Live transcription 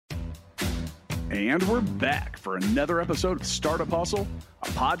And we're back for another episode of Startup Hustle, a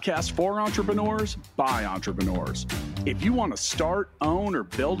podcast for entrepreneurs by entrepreneurs. If you want to start, own, or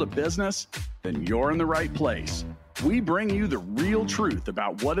build a business, then you're in the right place. We bring you the real truth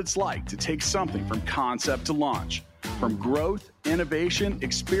about what it's like to take something from concept to launch. From growth, innovation,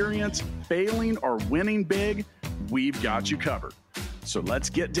 experience, failing, or winning big, we've got you covered. So let's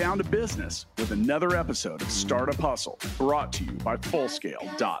get down to business with another episode of Startup Hustle, brought to you by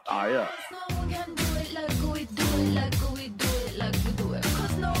Fullscale.io.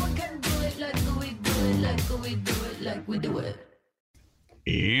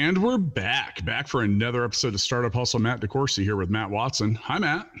 And we're back for another episode of Startup Hustle. Matt DeCoursey here with Matt Watson. Hi,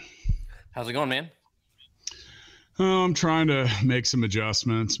 Matt. How's it going, man? I'm trying to make some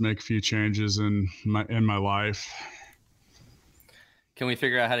adjustments, make a few changes in my life. Can we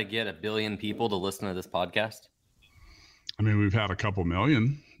figure out how to get 1 billion people to listen to this podcast? I mean, we've had a couple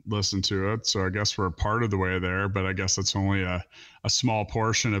million listen to it, so I guess we're a part of the way there, but I guess it's only a small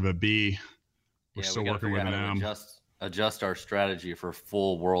portion of a B. We're still working with an M. Adjust our strategy for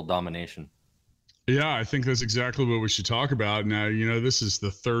full world domination. Yeah, I think that's exactly what we should talk about. Now, this is the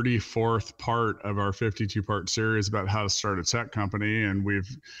 34th part of our 52-part series about how to start a tech company. And we've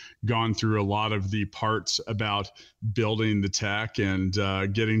gone through a lot of the parts about building the tech and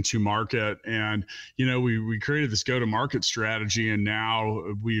getting to market. And, we created this go-to-market strategy, and now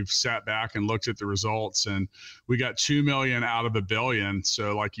we've sat back and looked at the results, and we got 2 million out of 1 billion.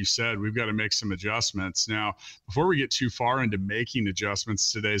 So like you said, we've got to make some adjustments. Now, before we get too far into making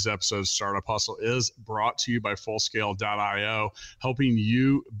adjustments, today's episode of Startup Hustle is brought to you by Fullscale.io, helping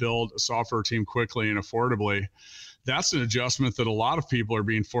you build a software team quickly and affordably. That's an adjustment that a lot of people are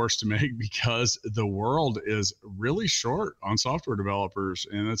being forced to make because the world is really short on software developers,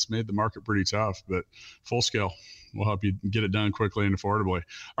 and it's made the market pretty tough. But Fullscale will help you get it done quickly and affordably.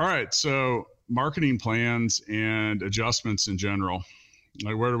 All right, so marketing plans and adjustments in general.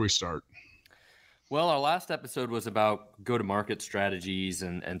 Like, where do we start? Well, our last episode was about go-to-market strategies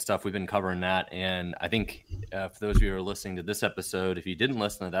and stuff. We've been covering that. And I think for those of you who are listening to this episode, if you didn't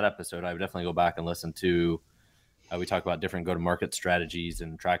listen to that episode, I would definitely go back and listen to, we talk about different go-to-market strategies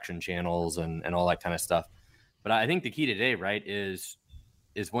and traction channels and all that kind of stuff. But I think the key today, right, is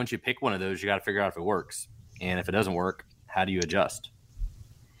once you pick one of those, you got to figure out if it works. And if it doesn't work, how do you adjust?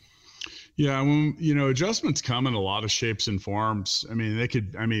 Yeah, adjustments come in a lot of shapes and forms. I mean,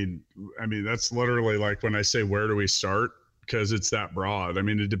 that's literally like when I say, where do we start? Because it's that broad. I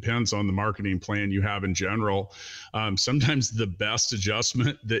mean, it depends on the marketing plan you have in general. Sometimes the best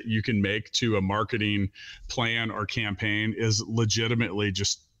adjustment that you can make to a marketing plan or campaign is legitimately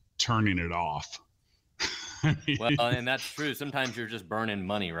just turning it off. Well, and that's true. Sometimes you're just burning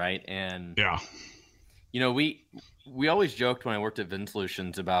money, right? And yeah. We always joked when I worked at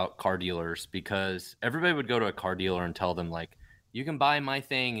VinSolutions about car dealers, because everybody would go to a car dealer and tell them, like, you can buy my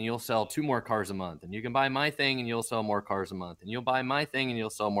thing and you'll sell 2 more cars a month, and you can buy my thing and you'll sell more cars a month, and you'll buy my thing and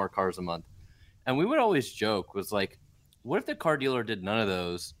you'll sell more cars a month. And we would always joke, was like, what if the car dealer did none of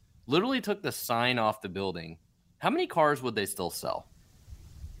those, literally took the sign off the building? How many cars would they still sell?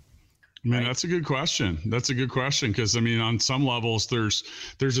 Man, that's a good question. Because on some levels, there's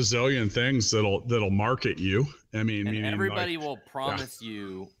a zillion things that'll market you. And everybody will promise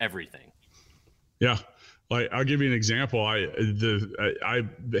you everything. Yeah, like I'll give you an example. I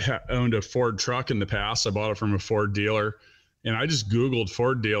owned a Ford truck in the past. I bought it from a Ford dealer, and I just Googled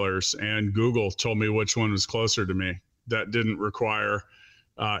Ford dealers, and Google told me which one was closer to me. That didn't require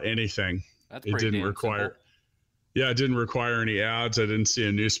anything. It didn't require. Yeah, it didn't require any ads. I didn't see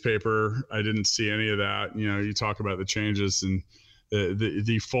a newspaper. I didn't see any of that. You talk about the changes, and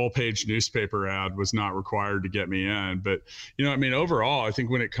the full page newspaper ad was not required to get me in. But, overall, I think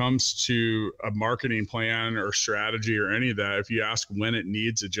when it comes to a marketing plan or strategy or any of that, if you ask when it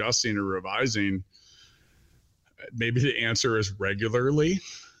needs adjusting or revising, maybe the answer is regularly.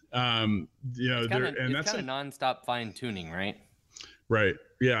 It's kind of nonstop fine tuning, right? Right.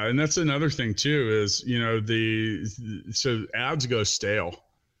 Yeah. And that's another thing too, is, so ads go stale.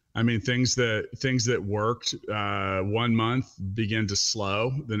 Things that worked 1 month begin to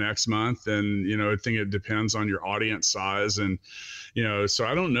slow the next month. And, I think it depends on your audience size. And, so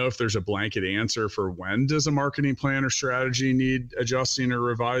I don't know if there's a blanket answer for when does a marketing plan or strategy need adjusting or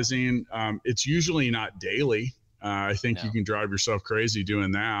revising. It's usually not daily. I think you can drive yourself crazy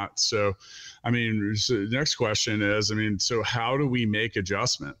doing that. So, so the next question is, so how do we make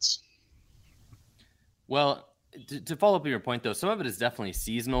adjustments? Well, to follow up on your point, though, some of it is definitely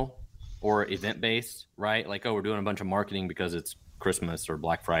seasonal or event-based, right? Like, we're doing a bunch of marketing because it's Christmas or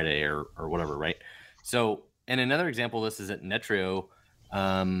Black Friday or whatever, right? So, and another example of this is at Netrio.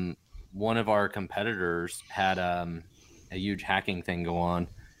 one of our competitors had a huge hacking thing go on.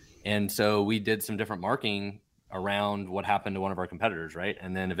 And so we did some different marketing around what happened to one of our competitors, right?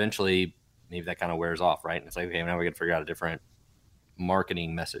 And then eventually maybe that kind of wears off, right? And it's like, okay, now we got to figure out a different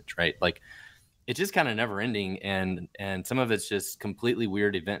marketing message, right? Like it's just kind of never ending. And some of it's just completely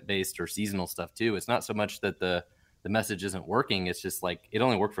weird event-based or seasonal stuff too. It's not so much that the message isn't working. It's just like it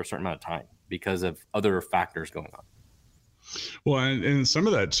only worked for a certain amount of time because of other factors going on. Well, and some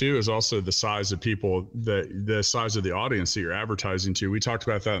of that too is also the size of people, the size of the audience that you're advertising to. We talked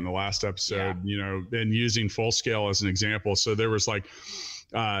about that in the last episode, and using Full Scale as an example. So there was like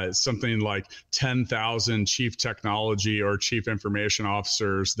something like 10,000 chief technology or chief information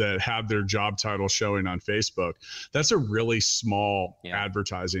officers that have their job title showing on Facebook. That's a really small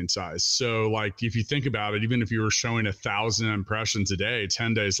advertising size. So like, if you think about it, even if you were showing 1,000 impressions a day,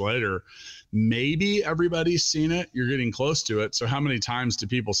 10 days later, maybe everybody's seen it. You're getting close to it. So how many times do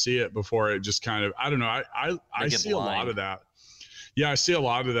people see it before it just kind of, I don't know. I see blind. A lot of that. Yeah. I see a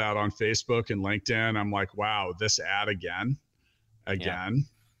lot of that on Facebook and LinkedIn. I'm like, wow, this ad again. Now,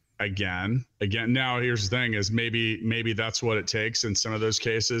 here's the thing is maybe that's what it takes in some of those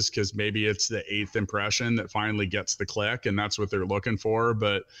cases, because maybe it's the 8th impression that finally gets the click and that's what they're looking for.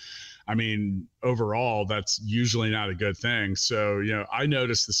 But I mean, overall, that's usually not a good thing. So, I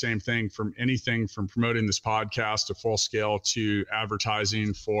noticed the same thing from anything from promoting this podcast to Full Scale to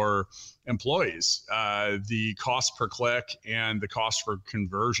advertising for employees. The cost per click and the cost for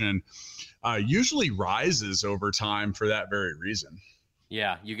conversion usually rises over time for that very reason.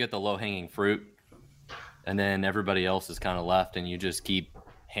 Yeah, you get the low-hanging fruit, and then everybody else is kind of left, and you just keep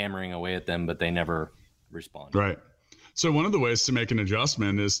hammering away at them, but they never respond. Right. So one of the ways to make an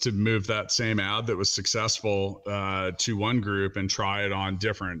adjustment is to move that same ad that was successful to one group and try it on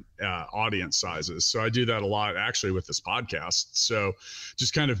different audience sizes. So I do that a lot actually with this podcast. So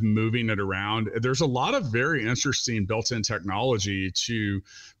just kind of moving it around. There's a lot of very interesting built-in technology to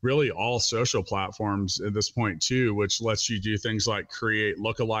really all social platforms at this point too, which lets you do things like create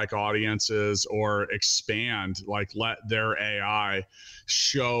lookalike audiences or expand, like let their AI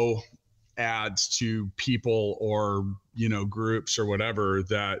show ads to people or groups or whatever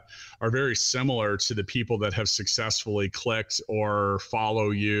that are very similar to the people that have successfully clicked or follow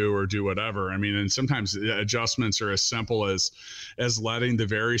you or do whatever. I mean, and sometimes adjustments are as simple as letting the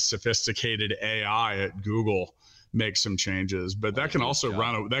very sophisticated AI at Google make some changes, but that can also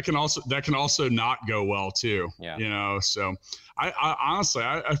that can also not go well too. So I honestly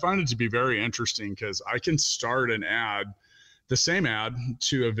I find it to be very interesting, because I can start an ad, the same ad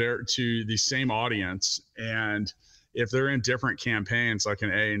to the same audience, and if they're in different campaigns, like an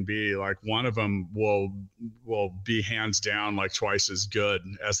A and B, like one of them will be hands down like twice as good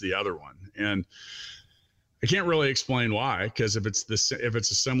as the other one. And I can't really explain why, because if it's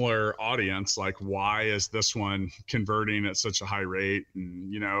a similar audience, like why is this one converting at such a high rate?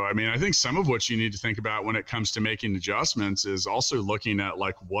 And I think some of what you need to think about when it comes to making adjustments is also looking at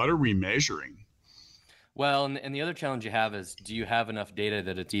like, what are we measuring? Well, and the other challenge you have is, do you have enough data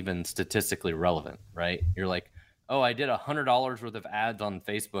that it's even statistically relevant, right? You're like, oh, I did $100 worth of ads on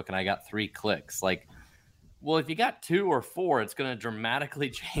Facebook and I got 3 clicks. Like, well, if you got 2 or 4, it's going to dramatically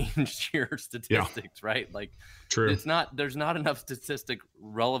change your statistics, right? Like, true. There's not enough statistic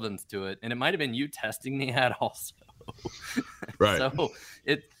relevance to it. And it might've been you testing the ad also. Right. So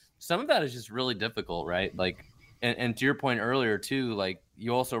some of that is just really difficult, right? Like, and to your point earlier too, like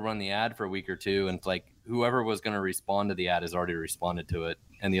you also run the ad for a week or two, and it's like whoever was going to respond to the ad has already responded to it,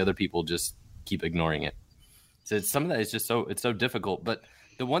 and the other people just keep ignoring it. So some of that is just it's so difficult. But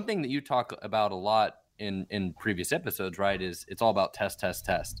the one thing that you talk about a lot in previous episodes, right, is it's all about test.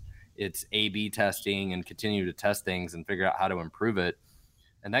 It's A/B testing and continue to test things and figure out how to improve it.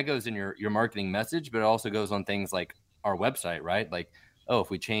 And that goes in your marketing message, but it also goes on things like our website, right? Like, oh,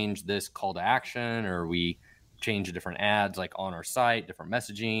 if we change this call to action, or we change different ads like on our site, different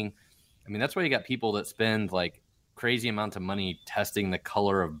messaging. I mean, that's why you got people that spend like crazy amounts of money testing the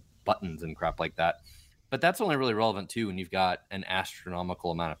color of buttons and crap like that. But that's only really relevant too when you've got an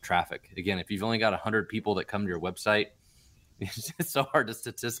astronomical amount of traffic. Again, if you've only got 100 people that come to your website, it's so hard to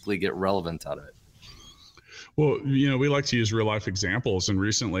statistically get relevance out of it. Well, we like to use real life examples, and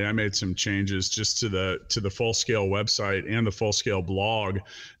recently I made some changes just to the Full Scale website and the Full Scale blog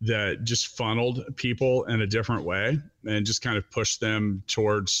that just funneled people in a different way and just kind of pushed them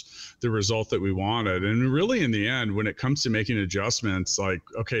towards the result that we wanted. And really, in the end, when it comes to making adjustments, like,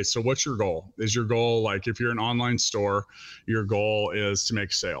 okay, so what's your goal? Is your goal, like if you're an online store, your goal is to make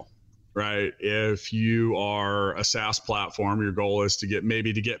a sale? right? If you are a SaaS platform, your goal is to get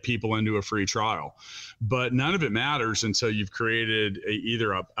people into a free trial, but none of it matters until you've created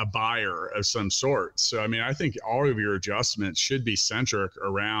either a buyer of some sort. So, I mean, I think all of your adjustments should be centric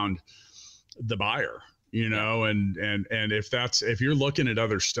around the buyer, and if you're looking at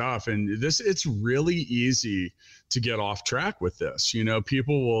other stuff, and it's really easy to get off track with this.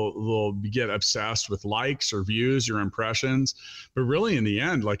 People will get obsessed with likes or views or impressions, but really in the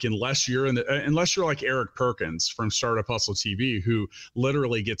end, like unless you're like Eric Perkins from Startup Hustle TV, who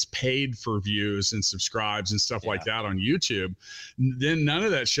literally gets paid for views and subscribes and stuff like that on YouTube, then none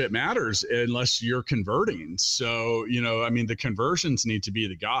of that shit matters unless you're converting. So, I mean, the conversions need to be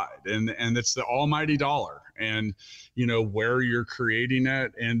the guide, and it's the almighty dollar, and where you're creating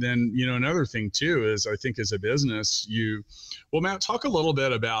it. And then another thing too is, I think as a business, Matt, talk a little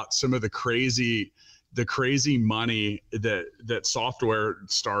bit about some of the crazy money that software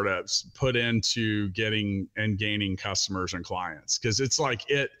startups put into getting and gaining customers and clients. Because it's like,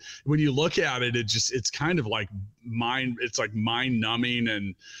 when you look at it, it's kind of like mind numbing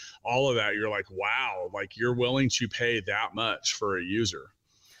and all of that. You're like, wow, like you're willing to pay that much for a user.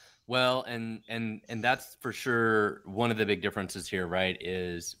 Well, and that's for sure one of the big differences here, right?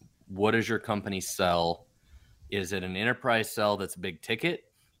 Is what does your company sell? Is it an enterprise sell that's a big ticket,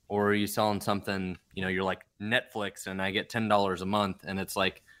 or are you selling something, you're like Netflix and I get $10 a month, and it's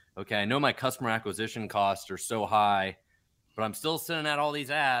like, okay, I know my customer acquisition costs are so high, but I'm still sending out all these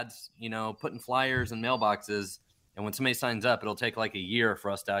ads, putting flyers in mailboxes. And when somebody signs up, it'll take like a year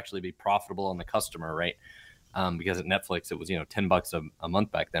for us to actually be profitable on the customer, right? Because at Netflix, it was, $10 a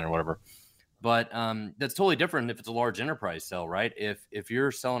month back then or whatever. But that's totally different if it's a large enterprise sell, right? If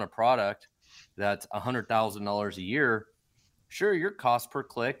you're selling a product that's $100,000 a year, sure, your cost per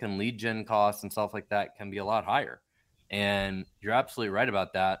click and lead gen costs and stuff like that can be a lot higher. And you're absolutely right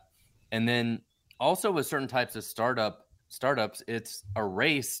about that. And then also with certain types of startups, it's a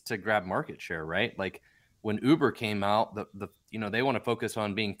race to grab market share, right? Like when Uber came out, they want to focus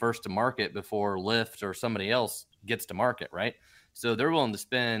on being first to market before Lyft or somebody else gets to market, right? So they're willing to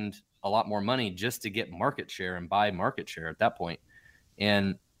spend a lot more money just to get market share and buy market share at that point.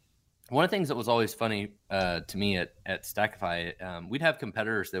 And one of the things that was always funny to me at Stackify, we'd have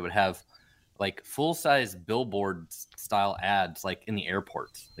competitors that would have like full-size billboard style ads, like in the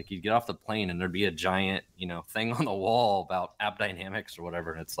airports. Like you'd get off the plane and there'd be a giant, thing on the wall about AppDynamics or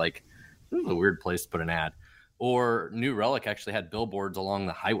whatever. And it's like, this is a weird place to put an ad. Or New Relic actually had billboards along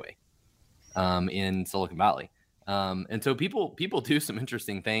the highway in Silicon Valley. And so people do some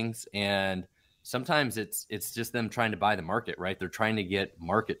interesting things, and sometimes it's just them trying to buy the market, right? They're trying to get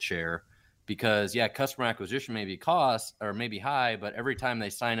market share because customer acquisition may be cost or maybe high, but every time they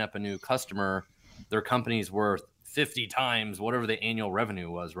sign up a new customer, their company's worth 50 times whatever the annual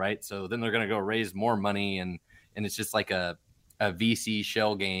revenue was, right? So then they're going to go raise more money, and it's just like a VC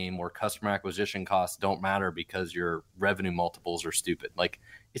shell game where customer acquisition costs don't matter because your revenue multiples are stupid. Like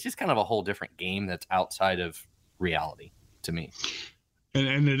it's just kind of a whole different game that's outside of reality to me.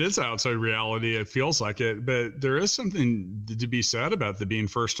 And it is outside reality. It feels like it, but there is something to be said about the being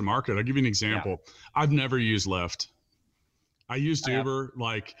first to market. I'll give you an example. Yeah. I've never used Lyft. I used Uber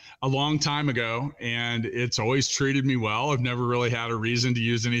like a long time ago, and it's always treated me well. I've never really had a reason to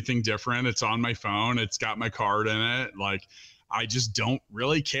use anything different. It's on my phone. It's got my card in it. Like, I just don't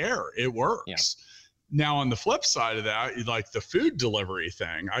really care. It works. Yeah. Now, on the flip side of that, like the food delivery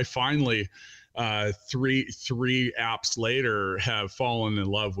thing, I finally, three apps later, have fallen in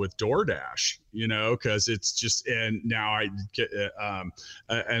love with DoorDash, because it's just, and now I get,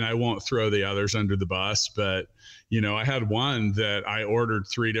 and I won't throw the others under the bus, but, I had one that I ordered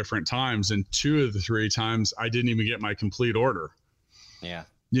 3 different times, and 2 of the 3 times I didn't even get my complete order. Yeah.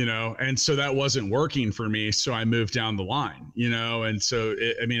 And so that wasn't working for me. So I moved down the line, and so,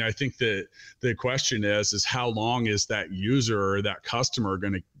 I think that the question is how long is that user or that customer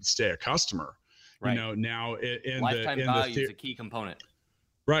going to stay a customer? Right. Now lifetime value is a key component.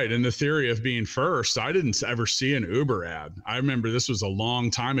 Right. And the theory of being first, I didn't ever see an Uber ad. I remember this was a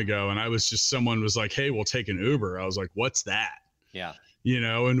long time ago, and someone was like, hey, we'll take an Uber. I was like, what's that? Yeah. And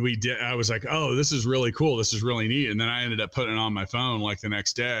I was like, oh, this is really cool. This is really neat. And then I ended up putting it on my phone like the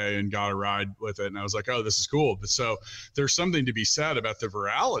next day and got a ride with it. And I was like, oh, this is cool. But so there's something to be said about the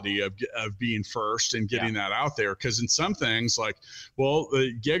virality of being first and getting that out there. Because in some things like,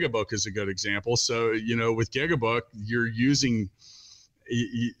 Gigabook is a good example. So, with Gigabook, you're using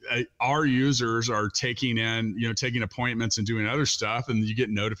our users are taking appointments and doing other stuff, and you get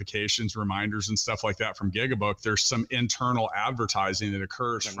notifications, reminders, and stuff like that from Gigabook. There's some internal advertising that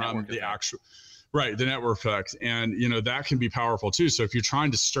occurs from Right, the network effect, and that can be powerful too. So if you're trying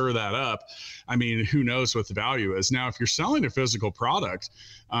to stir that up, I mean, who knows what the value is? Now, if you're selling a physical product,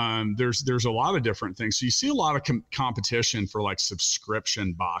 there's a lot of different things. So you see a lot of competition for like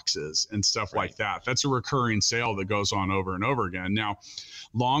subscription boxes and stuff like that. That's a recurring sale that goes on over and over again. Now,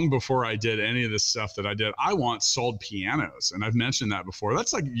 long before I did any of this stuff that I did, I once sold pianos, and I've mentioned that before.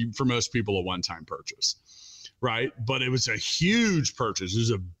 That's like, for most people, a one-time purchase. Right. But it was a huge purchase. It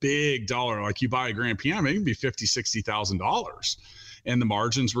was a big dollar. Like you buy a grand piano, it can be $50,000, $60,000. And the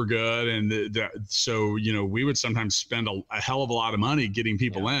margins were good. And so, we would sometimes spend a hell of a lot of money getting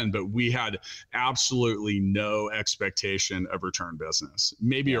people in, but we had absolutely no expectation of return business.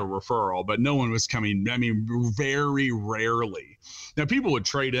 Maybe a referral, but no one was coming. I mean, very rarely. Now, people would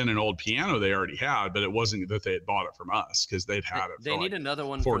trade in an old piano they already had, but it wasn't that they had bought it from us because they'd had it. They need another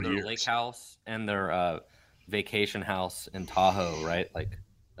one for their lake house and their vacation house in Tahoe, right? Like,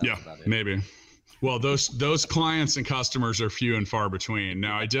 maybe. Well, those clients and customers are few and far between.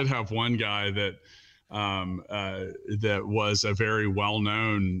 Now, I did have one guy that that was a very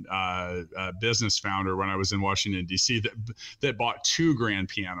well-known business founder when I was in Washington, D.C. that bought 2 grand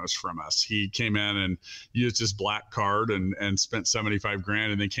pianos from us. He came in and used his black card and spent 75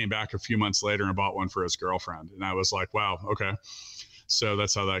 grand, and then came back a few months later and bought one for his girlfriend. And I was like, wow, okay. So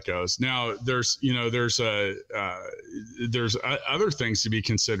that's how that goes. Now there's other things to be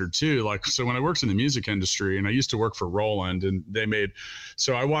considered too. Like, so when I worked in the music industry, and I used to work for Roland, and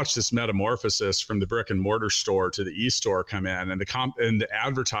so I watched this metamorphosis from the brick and mortar store to the e-store come in, and the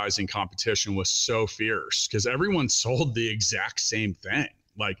advertising competition was so fierce because everyone sold the exact same thing.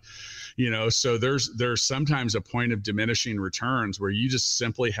 Like, so there's sometimes a point of diminishing returns where you just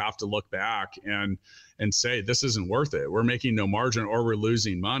simply have to look back and say, this isn't worth it. We're making no margin, or we're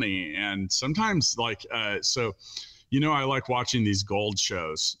losing money. And sometimes I like watching these gold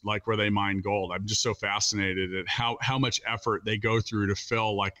shows, like where they mine gold. I'm just so fascinated at how much effort they go through to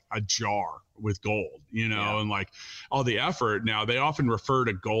fill like a jar with gold, and like all the effort. Now they often refer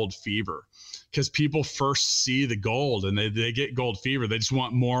to gold fever because people first see the gold and they get gold fever. They just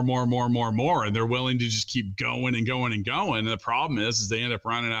want more, and they're willing to just keep going and going and going. And the problem is they end up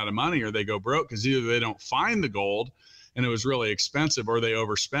running out of money, or they go broke because either they don't find the gold and it was really expensive, or they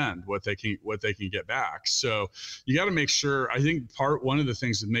overspend what they can get back. So you got to make sure. I think one of the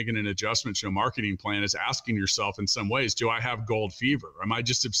things with making an adjustment to a marketing plan is asking yourself in some ways, do I have gold fever? Am I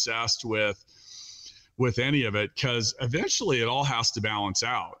just obsessed with any of it? Because eventually it all has to balance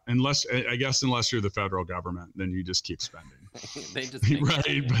out. Unless you're the federal government, then you just keep spending. They just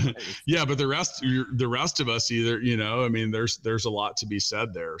right. But the rest of us either, there's a lot to be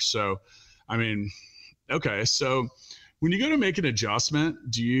said there. So, okay. So when you go to make an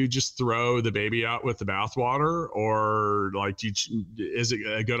adjustment, do you just throw the baby out with the bathwater, or like, is it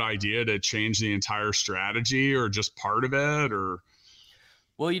a good idea to change the entire strategy, or just part of it, or?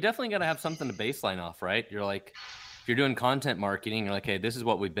 Well, you definitely got to have something to baseline off, right? You're like, if you're doing content marketing, you're like, hey, this is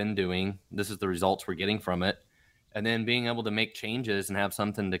what we've been doing. This is the results we're getting from it. And then being able to make changes and have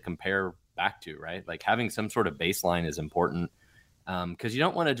something to compare back to, right? Like having some sort of baseline is important. Because you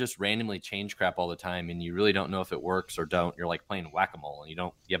don't want to just randomly change crap all the time, and you really don't know if it works or don't. You're like playing whack-a-mole, and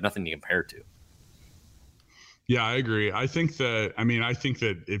you have nothing to compare to. Yeah, I agree. I think that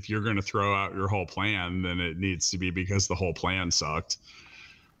if you're going to throw out your whole plan, then it needs to be because the whole plan sucked.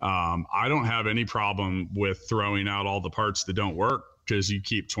 I don't have any problem with throwing out all the parts that don't work, because you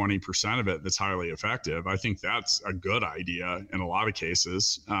keep 20% of it that's highly effective. I think that's a good idea in a lot of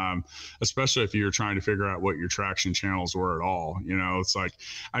cases, especially if you're trying to figure out what your traction channels were at all. It's like,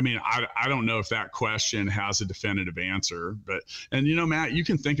 I don't know if that question has a definitive answer, but Matt, you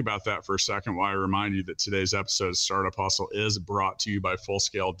can think about that for a second while I remind you that today's episode of Startup Hustle is brought to you by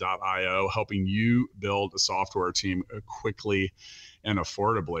Fullscale.io, helping you build a software team quickly and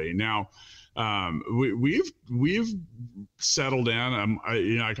affordably. Now, we've settled in.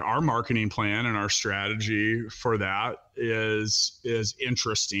 Like our marketing plan and our strategy for that is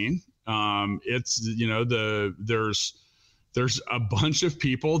interesting. There's a bunch of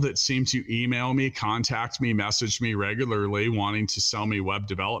people that seem to email me, contact me, message me regularly wanting to sell me web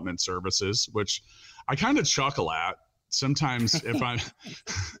development services, which I kind of chuckle at. Sometimes if I'm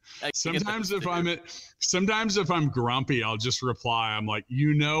grumpy, I'll just reply. I'm like,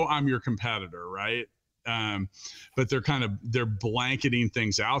 I'm your competitor, right? But they're blanketing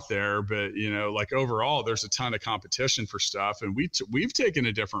things out there. But like overall, there's a ton of competition for stuff, and we've taken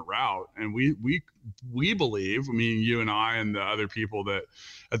a different route, and we believe, you and I and the other people that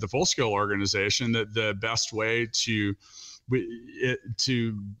at the Full Scale organization, that the best way to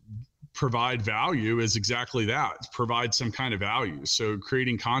provide value is exactly that. Provide some kind of value. So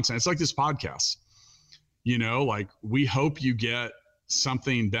creating content, it's like this podcast. Like we hope you get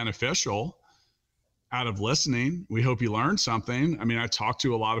something beneficial out of listening. We hope you learn something. I mean, I talked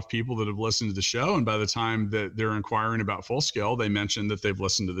to a lot of people that have listened to the show, and by the time that they're inquiring about Full Scale, they mentioned that they've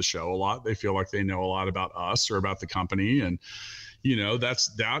listened to the show a lot. They feel like they know a lot about us or about the company. And, that's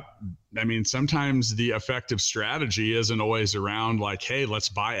that. I mean, sometimes the effective strategy isn't always around like, hey, let's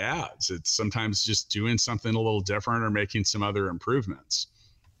buy ads. It's sometimes just doing something a little different or making some other improvements.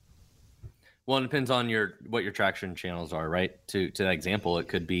 Well, it depends on what your traction channels are, right? To that example, it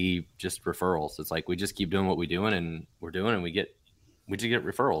could be just referrals. It's like we just keep doing what we're doing, and we just get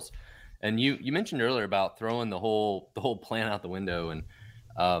referrals. And you mentioned earlier about throwing the whole plan out the window,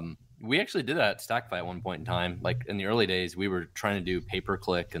 and we actually did that at StackFi at one point in time. Like in the early days, we were trying to do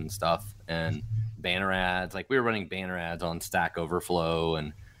pay-per-click and stuff and banner ads. Like we were running banner ads on Stack Overflow,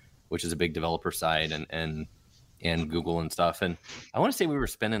 and which is a big developer site, and Google and stuff. And I want to say we were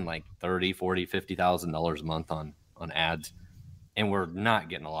spending like $30,000, $40,000, $50,000 a month on ads, and we're not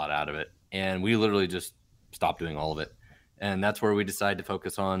getting a lot out of it. And we literally just stopped doing all of it. And that's where we decided to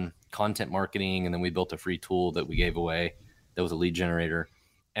focus on content marketing. And then we built a free tool that we gave away that was a lead generator.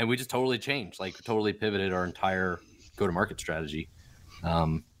 And we just totally changed, like totally pivoted our entire go-to-market strategy.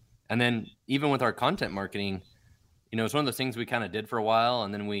 And then even with our content marketing, it's one of those things we kind of did for a while.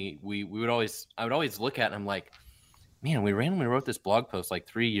 And then I would always look at it and I'm like, man, we randomly wrote this blog post like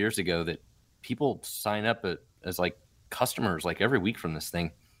 3 years ago that people sign up as like customers like every week from this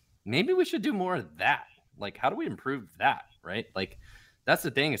thing. Maybe we should do more of that. Like, how do we improve that? Right? Like, that's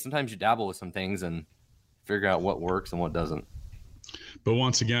the thing is sometimes you dabble with some things and figure out what works and what doesn't. But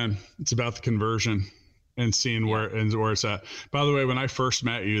once again, it's about the conversion and seeing where it's at. By the way, when I first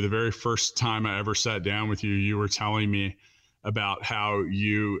met you, the very first time I ever sat down with you, you were telling me about how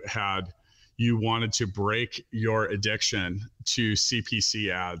you wanted to break your addiction to CPC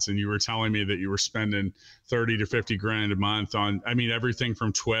ads. And you were telling me that you were spending 30 to 50 grand a month on, everything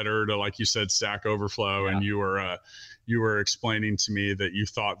from Twitter to, like you said, Stack Overflow. Yeah. And you were explaining to me that you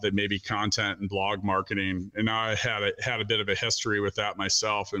thought that maybe content and blog marketing, and I had a bit of a history with that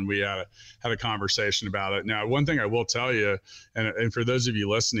myself. And we had a conversation about it. Now, one thing I will tell you, and for those of you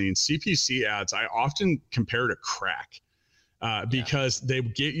listening, CPC ads, I often compare to crack. Because they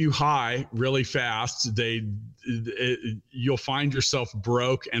get you high really fast. You'll find yourself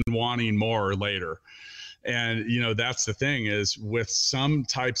broke and wanting more later. And, that's the thing is with some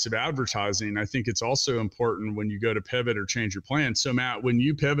types of advertising, I think it's also important when you go to pivot or change your plan. So Matt, when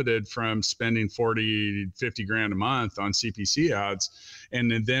you pivoted from spending 40, 50 grand a month on CPC ads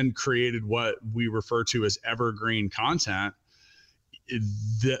and then created what we refer to as evergreen content,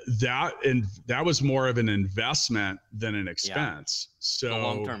 that was more of an investment than an expense. Yeah. So a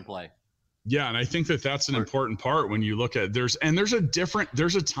long-term play. Yeah. And I think that's an important part when you look at there's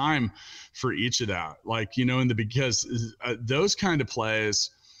a time for each of that, like, because those kind of plays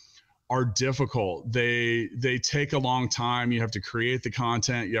are difficult. They take a long time. You have to create the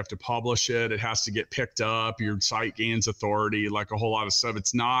content, you have to publish it. It has to get picked up. Your site gains authority, like a whole lot of stuff.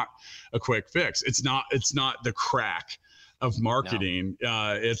 It's not a quick fix. It's not the crack of marketing.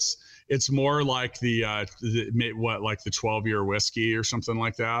 No. It's more like the 12-year whiskey or something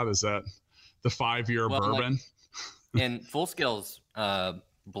like that. Is that the 5-year bourbon? And Full Scale's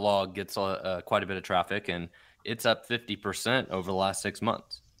blog gets quite a bit of traffic, and it's up 50% over the last 6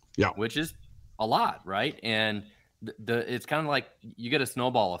 months. Yeah, which is a lot, right? And it's kind of like you get a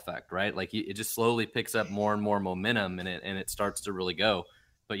snowball effect, right? Like it just slowly picks up more and more momentum, and it starts to really go.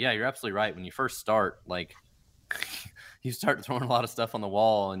 But yeah, you're absolutely right. When you first start, like you start throwing a lot of stuff on the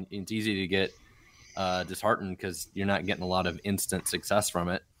wall, and it's easy to get disheartened because you're not getting a lot of instant success from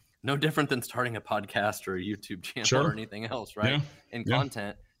it. No different than starting a podcast or a YouTube channel or anything else, right? Yeah. In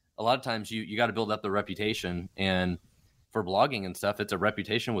content, a lot of times you got to build up the reputation, and for blogging and stuff, it's a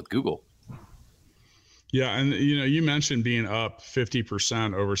reputation with Google. Yeah. And, you mentioned being up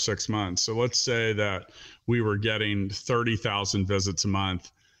 50% over 6 months. So let's say that we were getting 30,000 visits a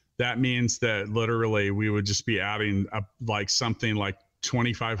month. That means that literally we would just be adding up like something like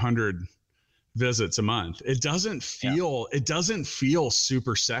 2,500 visits a month. It doesn't feel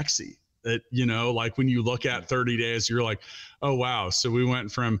super sexy. Like when you look at 30 days, you're like, oh, wow. So we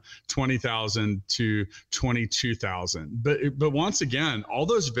went from 20,000 to 22,000. But once again, all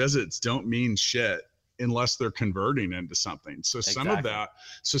those visits don't mean shit unless they're converting into something. So some of that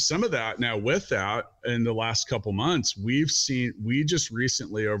now with that in the last couple months, we just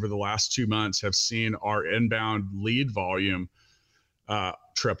recently over the last 2 months have seen our inbound lead volume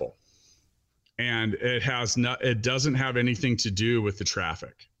triple. And it doesn't have anything to do with the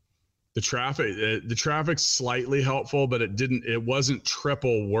traffic. The traffic's slightly helpful, but it wasn't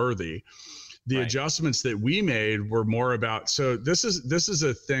triple worthy. The Right. adjustments that we made were more about, so this is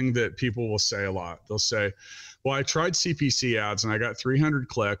a thing that people will say a lot. They'll say, well, I tried CPC ads and I got 300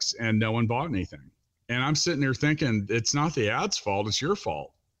 clicks and no one bought anything. And I'm sitting there thinking, it's not the ad's fault, it's your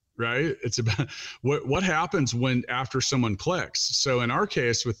fault, right? It's about what happens when after someone clicks. So in our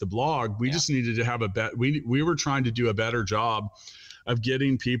case with the blog, we just needed to have we were trying to do a better job of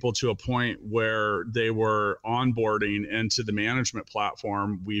getting people to a point where they were onboarding into the management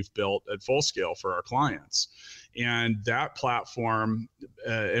platform we've built at Full Scale for our clients. And that platform,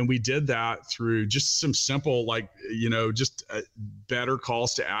 and we did that through just some simple, like, just better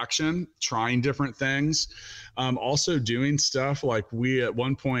calls to action, trying different things. Also doing stuff like we at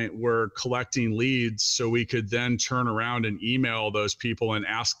one point were collecting leads so we could then turn around and email those people and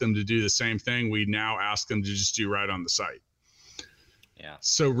ask them to do the same thing we now ask them to just do right on the site. Yeah.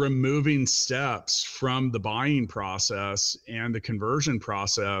 So removing steps from the buying process and the conversion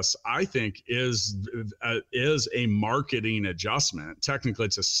process, I think is a marketing adjustment. Technically,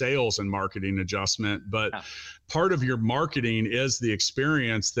 it's a sales and marketing adjustment, but part of your marketing is the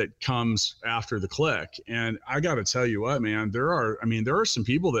experience that comes after the click. And I got to tell you what, man, there are some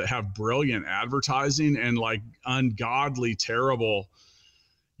people that have brilliant advertising and like ungodly terrible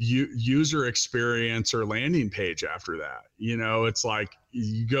user experience or landing page after that. It's like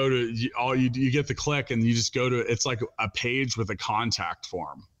you go to you get the click and you just go to, it's like a page with a contact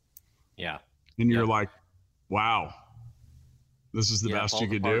form. Yeah. And you're like, wow, this is the best you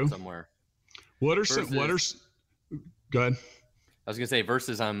could do somewhere. Go ahead. I was gonna say,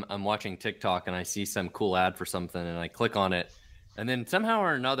 versus I'm watching TikTok and I see some cool ad for something and I click on it, and then somehow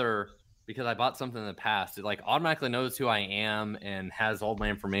or another, because I bought something in the past, it like automatically knows who I am and has all my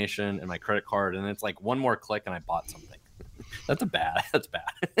information and my credit card. And it's like one more click and I bought something. That's bad.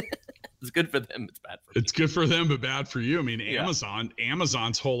 It's good for them. It's bad for me. It's good for them, but bad for you. I mean,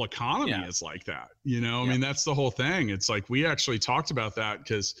 Amazon's whole economy is like that. I mean, that's the whole thing. It's like, we actually talked about that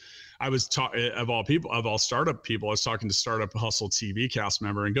because I was of all startup people, I was talking to Startup Hustle TV cast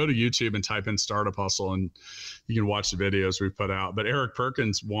member, and go to YouTube and type in Startup Hustle and you can watch the videos we put out. But Eric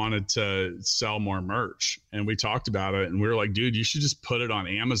Perkins wanted to sell more merch and we talked about it and we were like, dude, you should just put it on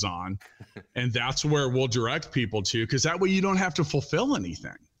Amazon and that's where we'll direct people to, because that way you don't have to fulfill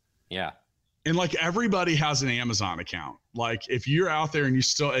anything. Yeah. And like everybody has an Amazon account. Like if you're out there and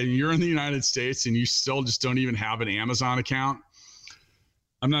you're in the United States and you still just don't even have an Amazon account,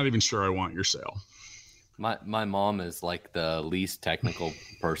 I'm not even sure I want your sale. My mom is like the least technical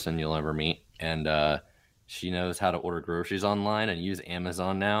person you'll ever meet. And she knows how to order groceries online and use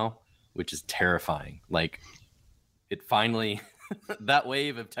Amazon now, which is terrifying. Like it finally, that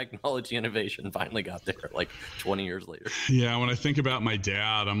wave of technology innovation finally got there like 20 years later. Yeah. When I think about my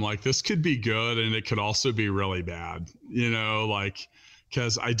dad, I'm like, this could be good and it could also be really bad,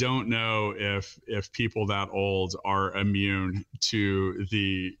 because I don't know if people that old are immune to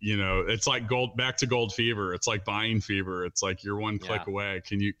the, it's like back to gold fever. It's like buying fever. It's like you're one click away.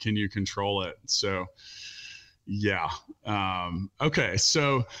 Can you control it? So yeah. Okay.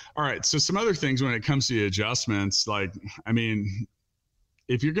 So, all right. So some other things when it comes to the adjustments, like, I mean,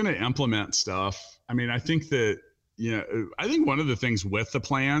 if you're going to implement stuff, I mean, I think that, I think one of the things with the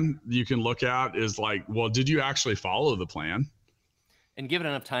plan you can look at is like, well, did you actually follow the plan? And give it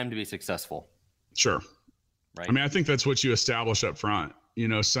enough time to be successful. Sure. Right. I mean, I think that's what you establish up front.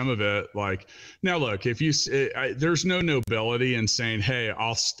 Some of it, like, now look, if there's no nobility in saying, hey,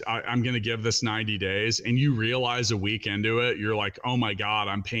 I'm going to give this 90 days, and you realize a week into it, you're like, oh my God,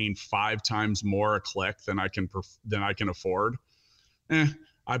 I'm paying 5 times more a click than I can afford.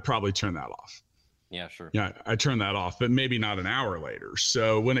 I'd probably turn that off. Yeah, sure. Yeah, I turn that off, but maybe not an hour later.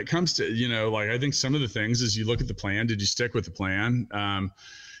 So when it comes to, like, I think some of the things is you look at the plan. Did you stick with the plan?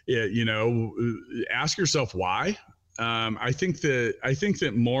 Ask yourself why. I think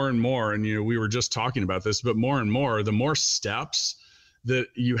that more and more, and we were just talking about this, but more and more, the more steps that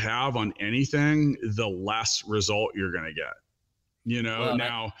you have on anything, the less result you're going to get. Well,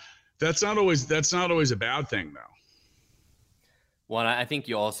 now that's not always a bad thing, though. Well, I think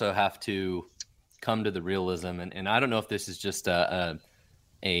you also have to come to the realism, and I don't know if this is just a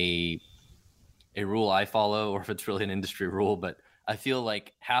rule I follow or if it's really an industry rule, but I feel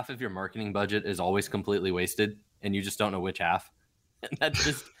like half of your marketing budget is always completely wasted and you just don't know which half. And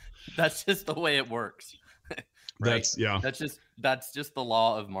that's just the way it works. Right? That's just the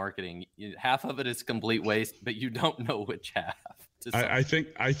law of marketing. Half of it is complete waste, but you don't know which half. I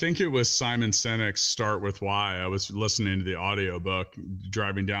think it was Simon Sinek's Start With Why. I was listening to the audiobook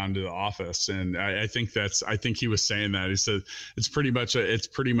driving down to the office, and I think he was saying that. He said it's pretty much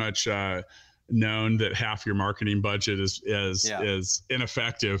known that half your marketing budget is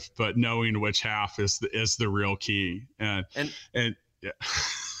ineffective, but knowing which half is the real key. And yeah.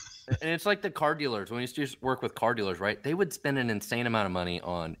 And it's like the car dealers. When you used to work with car dealers, right? They would spend an insane amount of money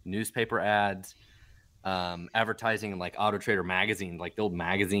on newspaper ads, advertising in like Auto Trader magazine, like the old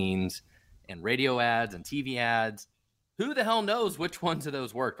magazines, and radio ads and TV ads. Who the hell knows which ones of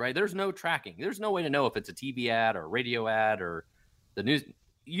those worked, right? There's no tracking. There's no way to know if it's a TV ad or a radio ad or the news.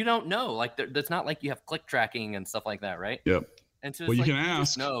 You don't know. Like, that's not like you have click tracking and stuff like that, right? Yep. And so well, you like, can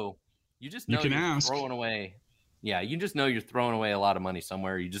ask. You just know you're throwing away. Yeah, you just know you're throwing away a lot of money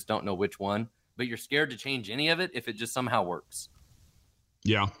somewhere. You just don't know which one, but you're scared to change any of it if it just somehow works.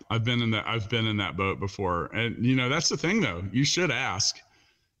 Yeah, I've been in that boat before. And that's the thing though. You should ask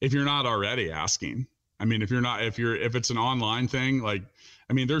if you're not already asking. I mean, if it's an online thing, like,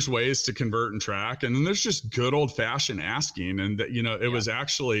 I mean, there's ways to convert and track, and then there's just good old fashioned asking. And that, it was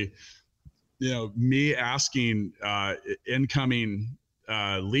actually, me asking incoming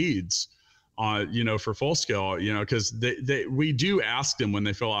leads for Full Scale, because we do ask them when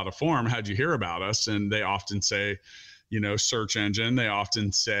they fill out a form, how'd you hear about us? And they often say, search engine. They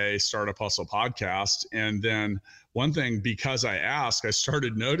often say Startup Hustle podcast. And then one thing, because I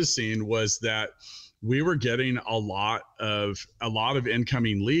started noticing was that we were getting a lot of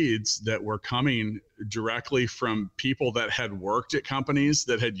incoming leads that were coming directly from people that had worked at companies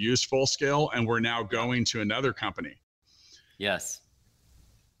that had used Full Scale and were now going to another company. Yes.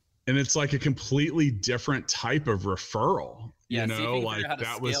 And it's like a completely different type of referral. Yeah, see if you can figure out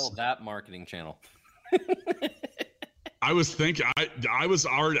how to scale that marketing channel. I was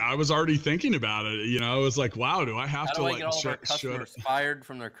already thinking about it. I was like, wow, do I have to get all of our customers fired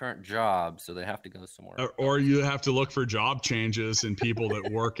from their current job, so they have to go somewhere? Or you have to look for job changes in people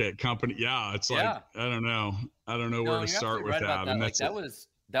that work at company. Yeah, it's like, I don't know where to start with that. And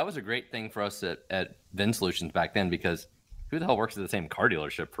that was a great thing for us at Vin Solutions back then, because who the hell works at the same car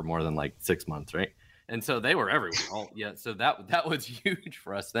dealership for more than like 6 months, right? And so they were everywhere. So that was huge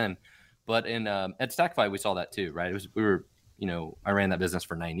for us then. But at Stackify, we saw that too, right? I ran that business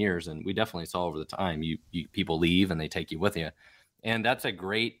for 9 years, and we definitely saw over the time people leave and they take you with you. And that's a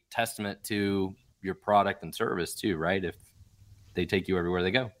great testament to your product and service too, right? If they take you everywhere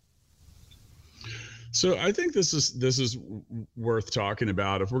they go. So I think this is worth talking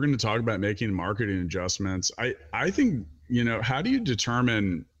about. If we're going to talk about making marketing adjustments, I think, how do you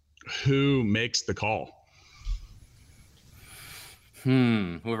determine who makes the call?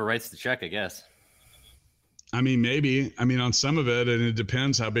 Whoever writes the check, I guess. I mean, maybe. I mean, on some of it, and it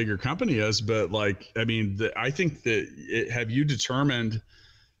depends how big your company is. But I think that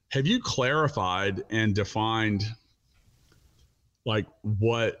have you clarified and defined like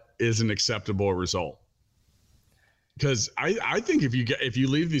what is an acceptable result? Because I think if you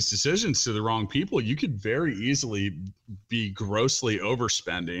leave these decisions to the wrong people, you could very easily be grossly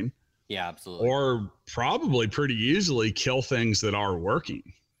overspending. Yeah, absolutely. Or probably pretty easily kill things that are working.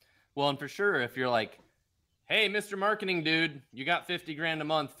 Well, and for sure, if you're like, hey, Mr. Marketing dude, you got 50 grand a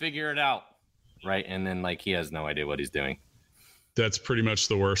month, figure it out. Right. And then like, he has no idea what he's doing. That's pretty much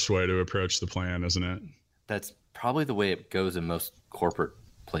the worst way to approach the plan, isn't it? That's probably the way it goes in most corporate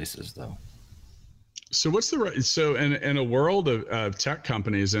places though. So in a world of tech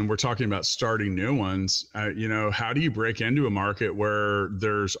companies, and we're talking about starting new ones, how do you break into a market where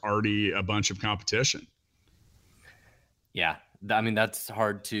there's already a bunch of competition? Yeah. I mean, that's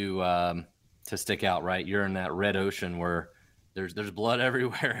hard to stick out, right? You're in that red ocean where there's blood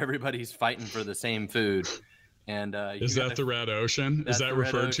everywhere. Everybody's fighting for the same food. And is that the red ocean? Is that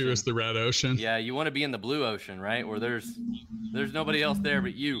referred to as the red ocean? Yeah, you want to be in the blue ocean, right? Where there's nobody else there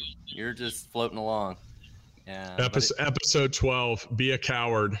but you. You're just floating along. Episode 12, be a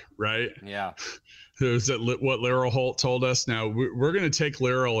coward, right? Yeah. Is that what Laryl Holt told us? Now we're going to take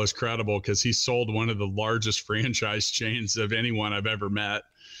Laryl as credible because he sold one of the largest franchise chains of anyone I've ever met.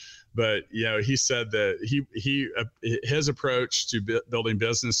 But he said that his approach to building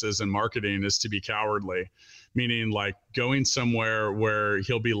businesses and marketing is to be cowardly, meaning like going somewhere where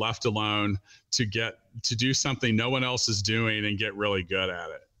he'll be left alone to do something no one else is doing and get really good at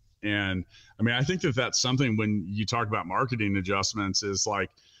it. And I mean, I think that's something when you talk about marketing adjustments is like,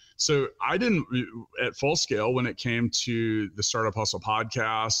 so I didn't at Full Scale when it came to the Startup Hustle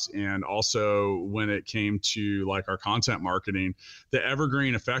podcast, and also when it came to like our content marketing, the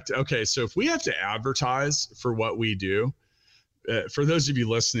evergreen effect. Okay. So if we have to advertise for what we do, for those of you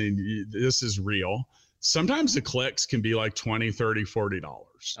listening, this is real. Sometimes the clicks can be like $20, $30, $40.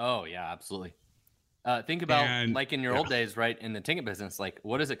 Oh yeah, absolutely. Think about like in your old days, right? In the ticket business, like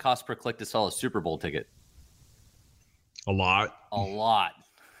what does it cost per click to sell a Super Bowl ticket? A lot.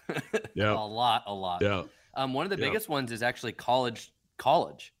 Yeah. A lot. Yeah. One of the biggest ones is actually college.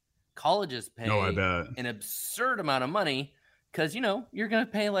 Colleges pay I bet. an absurd amount of money because, you know, you're going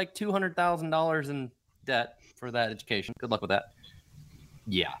to pay like $200,000 in debt for that education. Good luck with that.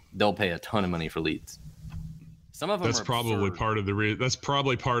 Yeah, they'll pay a ton of money for leads. Some of them that's probably absurd. part of the that's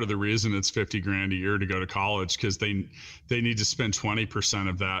probably part of the reason it's $50,000 a year to go to college, because they need to spend 20%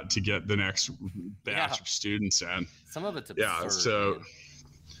 of that to get the next batch of students in. Some of it's absurd. Yeah, so man.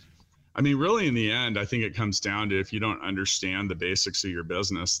 I mean, really, in the end, I think it comes down to, if you don't understand the basics of your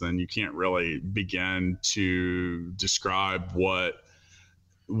business, then you can't really begin to describe what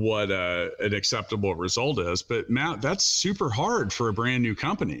an acceptable result is. But Matt, that's super hard for a brand new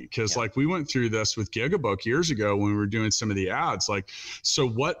company, because like we went through this with Gigabook years ago when we were doing some of the ads. Like, so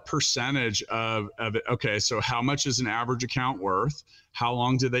what percentage of it? Okay, so how much is an average account worth? How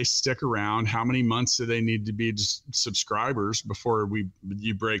long do they stick around? How many months do they need to be subscribers before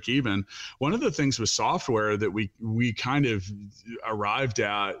you break even? One of the things with software that we kind of arrived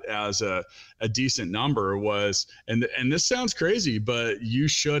at as a decent number was, and this sounds crazy, but you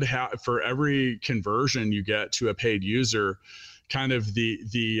should have, for every conversion you get to a paid user, kind of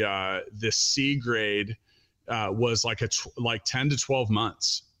the C grade was like 10 to 12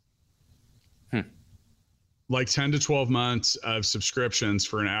 months. Like 10 to 12 months of subscriptions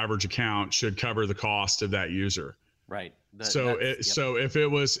for an average account should cover the cost of that user. Right. So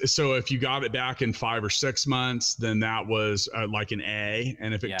if you got it back in 5 or 6 months, then that was like an A.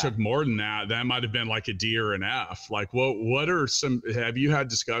 And if it took more than that, that might've been like a D or an F. Like what are have you had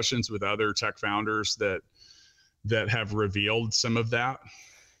discussions with other tech founders that have revealed some of that?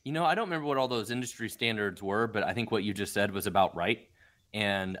 You know, I don't remember what all those industry standards were, but I think what you just said was about right.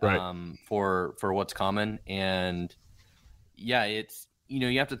 And for what's common. And yeah, it's, you know,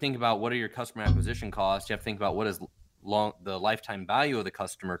 you have to think about what are your customer acquisition costs. You have to think about what is the lifetime value of the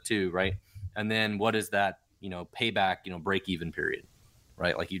customer too, right? And then what is that, you know, payback, you know, break even period,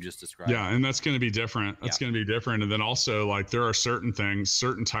 right? Like you just described. Yeah, and that's going to be different. That's going to be different. And then also, like, there are certain things,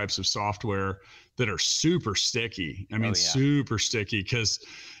 certain types of software that are super sticky. I mean, super sticky, because,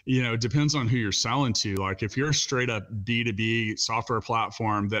 you know, it depends on who you're selling to. Like, if you're a straight up B2B software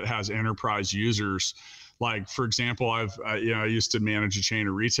platform that has enterprise users, like, for example, I used to manage a chain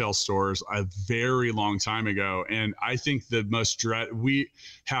of retail stores a very long time ago. And I think the we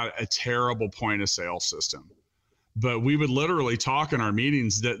had a terrible point of sale system. But we would literally talk in our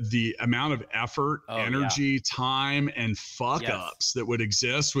meetings that the amount of effort, energy, time, and fuck ups that would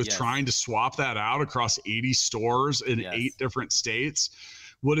exist with trying to swap that out across 80 stores in 8 different states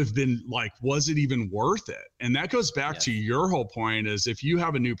would have been like, was it even worth it? And that goes back to your whole point, is if you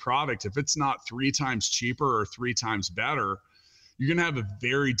have a new product, if it's not 3 times cheaper or 3 times better, you're going to have a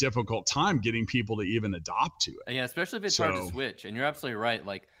very difficult time getting people to even adopt to it. Yeah, especially if it's hard to switch. And you're absolutely right.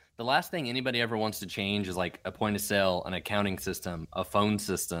 Like, the last thing anybody ever wants to change is like a point of sale, an accounting system, a phone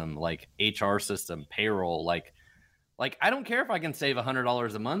system, like HR system, payroll. Like I don't care if I can save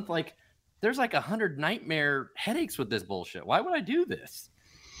 $100 a month. Like, there's like 100 nightmare headaches with this bullshit. Why would I do this?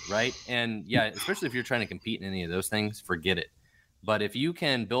 Right. And yeah, especially if you're trying to compete in any of those things, forget it. But if you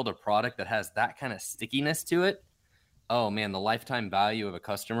can build a product that has that kind of stickiness to it, oh man, the lifetime value of a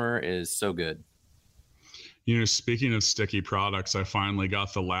customer is so good. You know, speaking of sticky products, I finally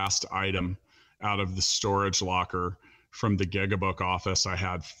got the last item out of the storage locker from the Gigabook office I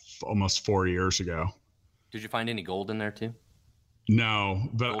had almost 4 years ago. Did you find any gold in there too? No,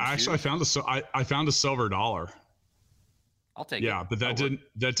 but actually I found a silver dollar. I'll take it. Yeah, but that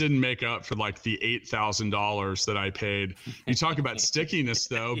didn't make up for like the $8,000 that I paid. You talk about stickiness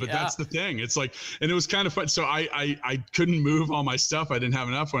though, but that's the thing. It's like, and it was kind of fun. So I couldn't move all my stuff. I didn't have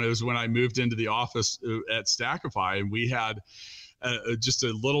enough when it was when I moved into the office at Stackify, and we had just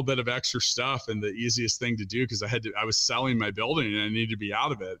a little bit of extra stuff. And the easiest thing to do, because I was selling my building and I needed to be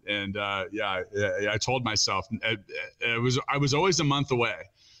out of it. And I told myself I was always a month away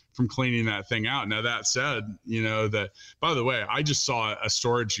from cleaning that thing out. Now, that said, you know, by the way, I just saw a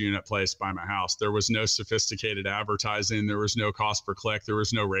storage unit placed by my house. There was no sophisticated advertising. There was no cost per click. There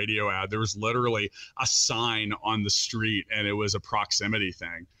was no radio ad. There was literally a sign on the street, and it was a proximity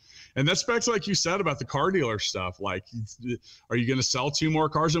thing. And that's back to, like you said, about the car dealer stuff. Like, are you going to sell 2 more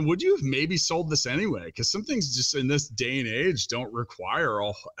cars? And would you have maybe sold this anyway? Because some things just in this day and age don't require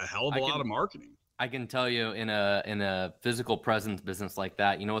a hell of a lot of marketing. I can tell you, in a physical presence business like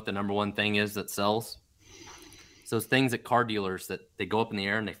that, you know what the number one thing is that sells? So those things at car dealers that they go up in the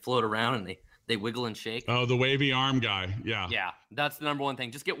air and they float around and they wiggle and shake. Oh, the wavy arm guy. Yeah. Yeah, that's the number one thing.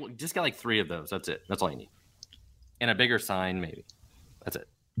 Just get like 3 of those. That's it. That's all you need. And a bigger sign, maybe. That's it.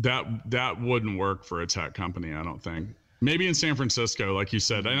 That wouldn't work for a tech company, I don't think. Maybe in San Francisco, like you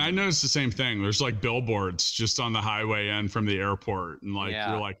said. And I noticed the same thing. There's like billboards just on the highway end from the airport. And like,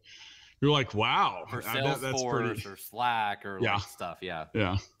 you're like, wow. For that's pretty, or Slack or like stuff. Yeah.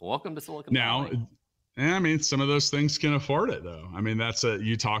 Yeah. Welcome to Silicon Valley. I mean, some of those things can afford it though. I mean,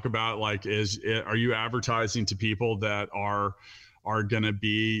 you talk about like, are you advertising to people that are going to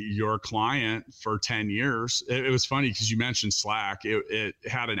be your client for 10 years. It was funny because you mentioned Slack. It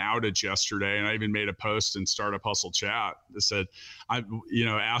had an outage yesterday, and I even made a post in Startup Hustle chat that said, I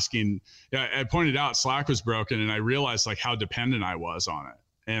pointed out Slack was broken, and I realized like how dependent I was on it.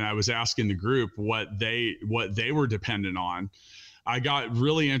 And I was asking the group what they were dependent on. I got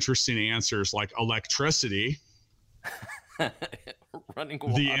really interesting answers like electricity, running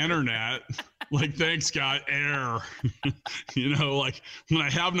water. The internet. Like, thanks, God, air. Like when I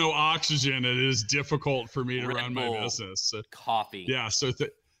have no oxygen, it is difficult for me to run my business. So, coffee. Yeah. So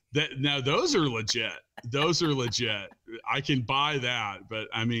now those are legit. Those are legit. I can buy that. But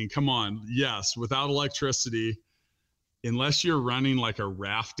I mean, come on. Yes. Without electricity, unless you're running like a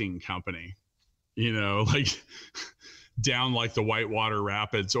rafting company, like down like the Whitewater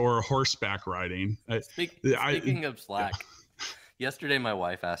Rapids or horseback riding. Speaking of Slack. Yeah. Yesterday, my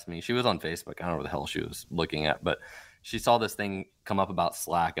wife asked me, she was on Facebook. I don't know what the hell she was looking at, but she saw this thing come up about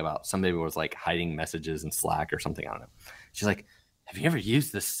Slack, about somebody was like hiding messages in Slack or something. I don't know. She's like, have you ever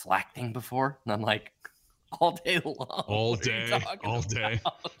used this Slack thing before? And I'm like, all day long. All day.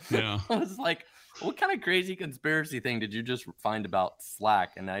 Yeah. I was like, what kind of crazy conspiracy thing did you just find about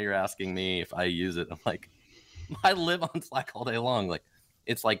Slack? And now you're asking me if I use it. I'm like, I live on Slack all day long. Like,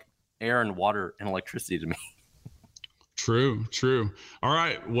 it's like air and water and electricity to me. True. All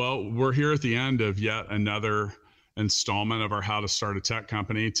right. Well, we're here at the end of yet another installment of our How to Start a Tech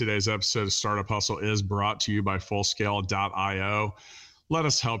Company. Today's episode of Startup Hustle is brought to you by Fullscale.io. Let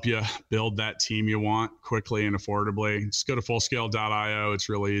us help you build that team you want quickly and affordably. Just go to Fullscale.io. It's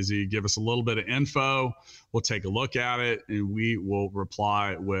really easy. Give us a little bit of info. We'll take a look at it, and we will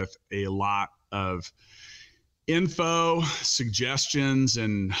reply with a lot of info, suggestions,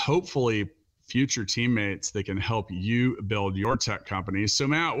 and hopefully future teammates that can help you build your tech company. So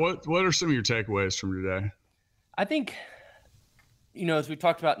Matt, what are some of your takeaways from today? I think, as we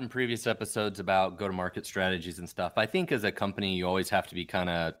talked about in previous episodes about go-to-market strategies and stuff, I think as a company, you always have to be kind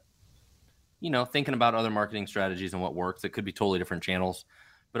of, thinking about other marketing strategies and what works. It could be totally different channels,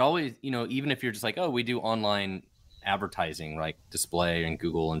 but always, even if you're just like, oh, we do online advertising, like display and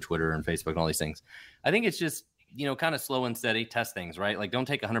Google and Twitter and Facebook and all these things. I think it's just, kind of slow and steady, test things, right? Like, don't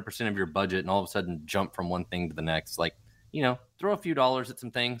take 100% of your budget and all of a sudden jump from one thing to the next. Like, throw a few dollars at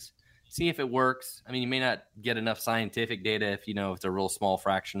some things, see if it works. I mean, you may not get enough scientific data if, it's a real small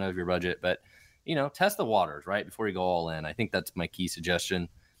fraction of your budget, but, test the waters, right? Before you go all in. I think that's my key suggestion.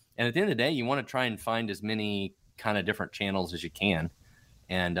 And at the end of the day, you want to try and find as many kind of different channels as you can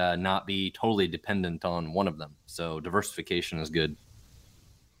and not be totally dependent on one of them. So diversification is good.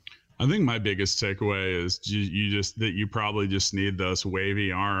 I think my biggest takeaway is you probably just need those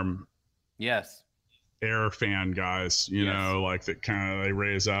wavy arm air fan guys, like that kind of, they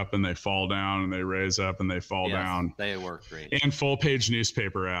raise up and they fall down and they raise up and they fall down. They work great. And full page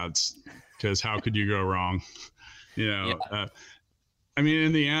newspaper ads, because how could you go wrong? I mean,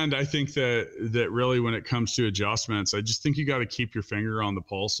 in the end, I think that really when it comes to adjustments, I just think you got to keep your finger on the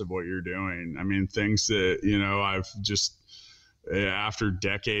pulse of what you're doing. I mean, things that, I've just, after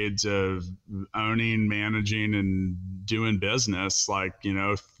decades of owning, managing, and doing business, like,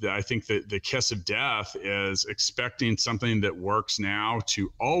 I think that the kiss of death is expecting something that works now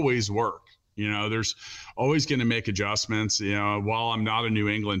to always work. There's always going to make adjustments. While I'm not a New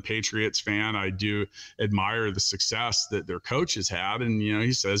England Patriots fan, I do admire the success that their coach has had. And,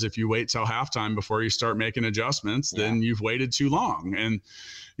 he says, if you wait till halftime before you start making adjustments, then you've waited too long. And,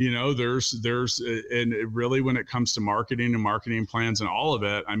 and really when it comes to marketing and marketing plans and all of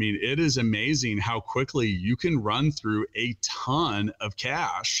it, I mean, it is amazing how quickly you can run through a ton of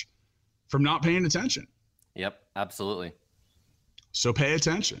cash from not paying attention. Yep, absolutely. So pay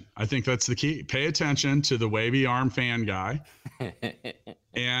attention. I think that's the key. Pay attention to the wavy arm fan guy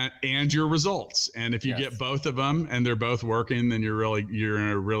and your results. And if you get both of them and they're both working, then you're in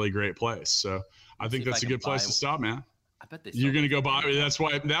a really great place. So I think that's a good place to stop, man. I bet you're going to go buy.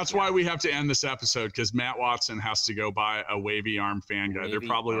 That's why we have to end this episode, because Matt Watson has to go buy a wavy arm fan guy. They're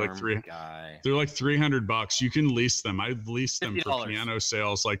probably like they're like $300. You can lease them. I leased them for piano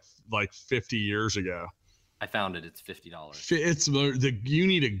sales like 50 years ago. I found it. It's $50. It's you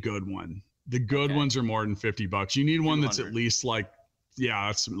need a good one. The good ones are more than $50. You need one that's at least like,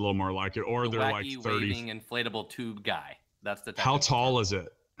 that's a little more like it. Or they're like 30. Waving inflatable tube guy. That's the type. How tall is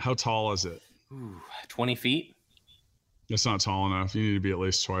it? How tall is it? 20 feet. It's not tall enough. You need to be at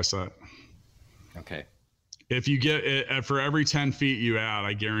least twice that. Okay. If you get it, for every 10 feet you add,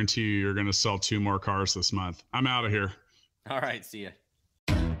 I guarantee you're going to sell 2 more cars this month. I'm out of here. All right. See ya.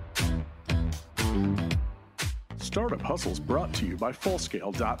 Startup Hustles brought to you by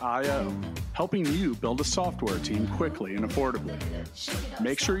Fullscale.io, helping you build a software team quickly and affordably.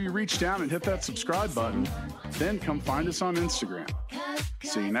 Make sure you reach down and hit that subscribe button, then come find us on Instagram.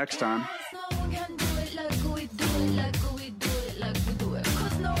 See you next time.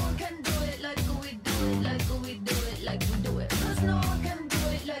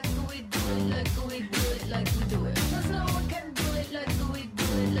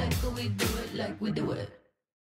 We do it.